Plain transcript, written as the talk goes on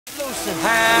It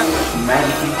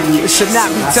should not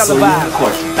be televised.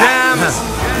 Diamonds.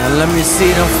 Now let me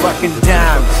see them fucking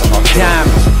diamonds.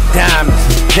 Diamonds, diamonds,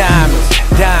 diamonds,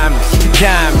 diamonds,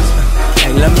 diamonds.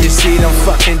 Hey, let me see them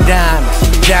fucking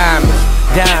diamonds. Diamonds,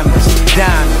 diamonds,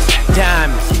 diamonds,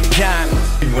 diamonds,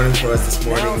 diamonds. Good morning for us this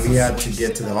morning. We had to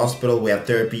get to the hospital. We had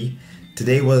therapy.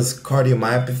 Today was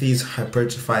cardiomyopathies,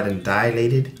 hypertrophied and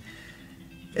dilated.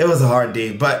 It was a hard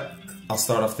day, but I'll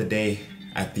start off the day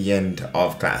at the end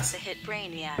of class.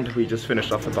 And we just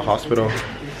finished off at the hospital.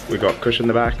 We got cushion in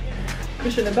the back.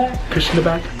 Cushion in the back. Cushion in the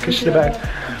back. Cushion in the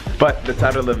back. But the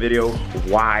title of the video,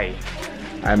 why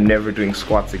I'm never doing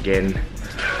squats again.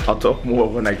 I'll talk more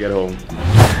when I get home.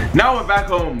 Now we're back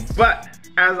home. But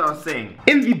as I was saying,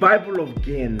 in the Bible of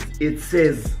Gains, it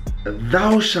says,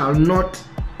 thou shalt not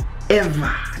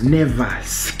ever, never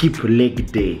skip leg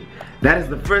day. That is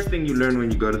the first thing you learn when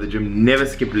you go to the gym. Never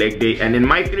skip leg day. And in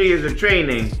my 3 years of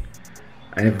training,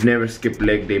 I have never skipped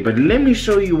leg day. But let me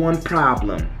show you one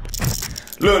problem.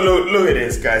 Look at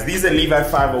this, guys. These are Levi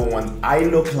 501s. I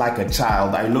look like a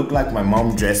child. I look like my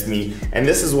mom dressed me. And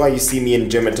this is why you see me in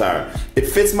gym attire. It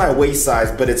fits my waist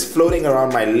size, but it's floating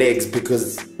around my legs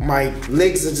because my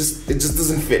legs are just, it just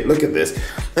doesn't fit. Look at this.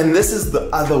 And this is the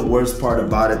other worst part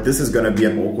about it. This is gonna be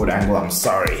an awkward angle, I'm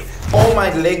sorry. All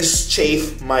my legs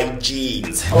chafe my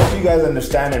jeans. Hope you guys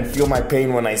understand and feel my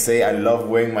pain when I say I love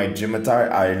wearing my gym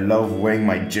attire. I love wearing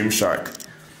my Gymshark.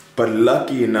 But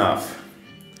lucky enough,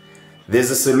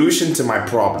 there's a solution to my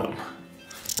problem.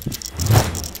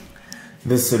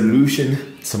 The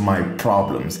solution to my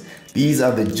problems. These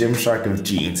are the Gymshark of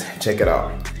jeans. Check it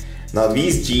out. Now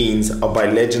these jeans are by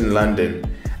Legend London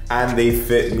and they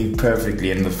fit me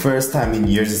perfectly. And the first time in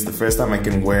years, it's the first time I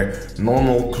can wear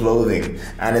normal clothing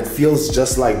and it feels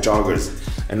just like joggers.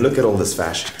 And look at all this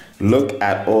fashion. Look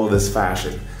at all this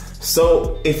fashion.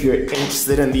 So if you're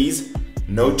interested in these,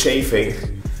 no chafing.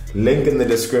 Link in the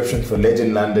description for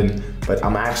Legend London, but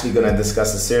I'm actually gonna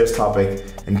discuss a serious topic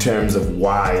in terms of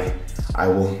why I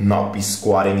will not be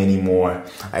squatting anymore.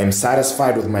 I am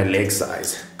satisfied with my leg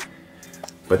size,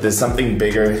 but there's something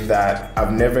bigger that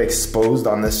I've never exposed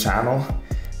on this channel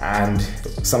and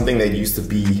something that used to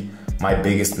be my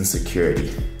biggest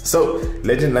insecurity. So,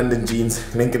 Legend London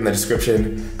jeans, link in the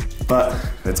description, but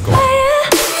let's go.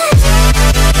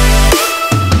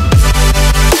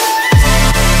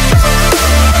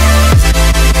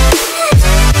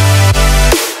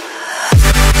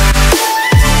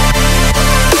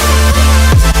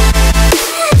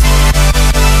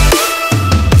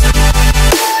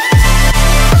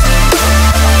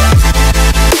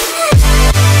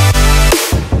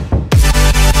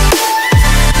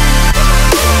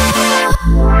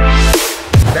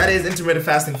 Intermittent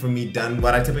fasting for me done.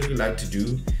 What I typically like to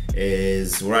do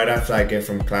is right after I get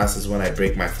from class is when I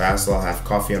break my fast. So I'll have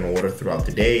coffee and water throughout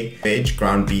the day, veg,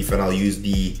 ground beef, and I'll use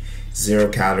the 0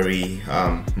 calorie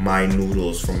my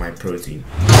noodles for my protein.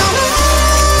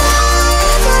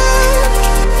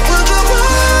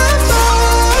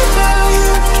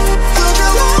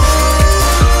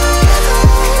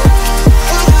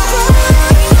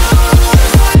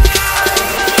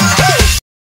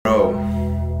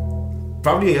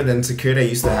 Probably an insecurity I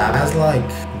used to have. As like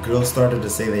girls started to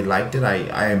say they liked it,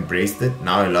 I embraced it.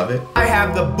 Now I love it. I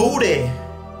have the booty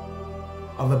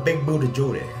of a big booty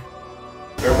Judy.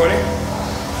 You recording?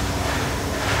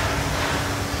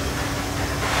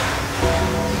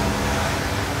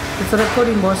 It's a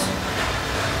recording, boss.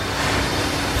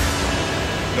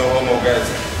 No homo, guys.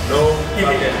 No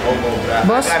fucking homo, bro.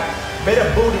 Boss? I got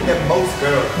better booty than most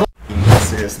girls.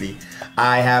 Seriously,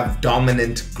 I have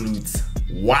dominant glutes.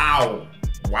 Wow.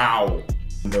 Wow.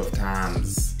 Number of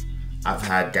times I've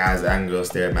had guys and girls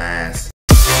stare at my ass.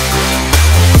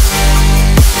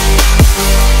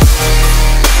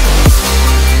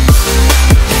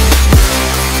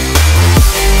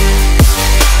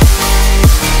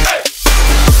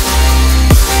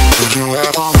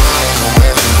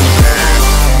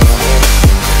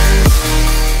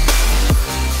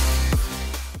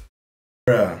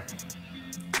 Bruh.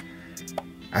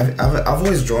 I've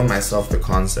always drawn myself the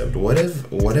concept. What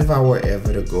if I were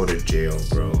ever to go to jail,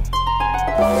 bro?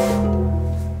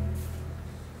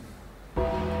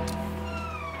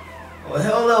 Well,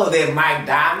 hello there, Mike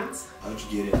Diamonds. How'd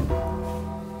you get it?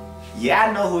 Yeah,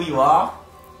 I know who you are.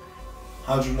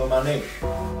 How'd you know my name?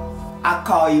 I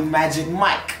call you Magic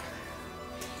Mike.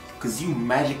 Cause you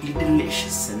magically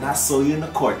delicious and I saw you in the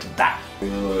court today.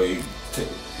 You're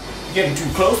getting too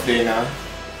close there now.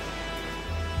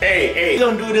 Hey, we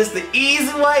gonna do this the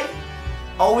easy way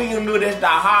or we gonna do this the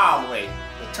hard way?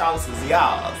 The choice is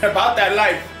yours. About that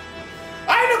life.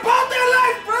 I ain't about that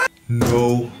life, bro.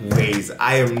 No ways.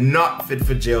 I am not fit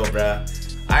for jail, bruh.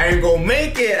 I ain't gonna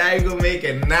make it. I ain't gonna make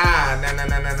it. Nah.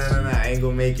 I ain't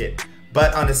gonna make it.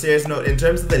 But on a serious note, in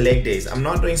terms of the leg days, I'm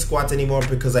not doing squats anymore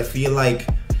because I feel like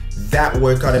that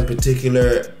workout in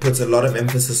particular puts a lot of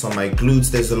emphasis on my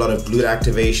glutes. There's a lot of glute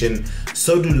activation.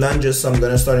 So do lunges, so I'm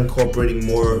gonna start incorporating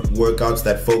more workouts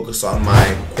that focus on my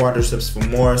quadriceps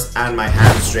femoris and my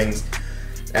hamstrings,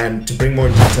 and to bring more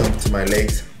detail to my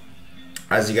legs,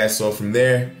 as you guys saw from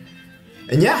there.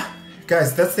 And yeah,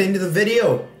 guys, that's the end of the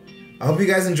video. I hope you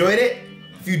guys enjoyed it.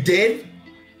 If you did,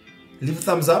 leave a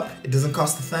thumbs up. It doesn't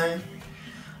cost a thing.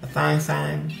 A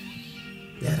thing.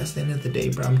 Yeah, that's the end of the day,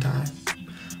 bro. I'm tired.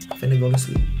 I'm finna go to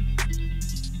sleep.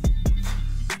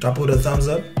 Drop with a thumbs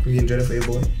up if you enjoyed it for your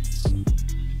boy.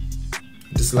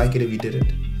 Dislike it if you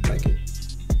didn't like it.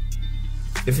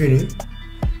 If you're new,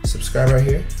 subscribe right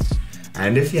here.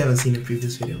 And if you haven't seen the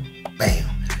previous video, bam,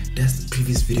 that's the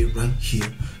previous video right here.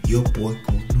 Your boy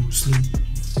going to sleep.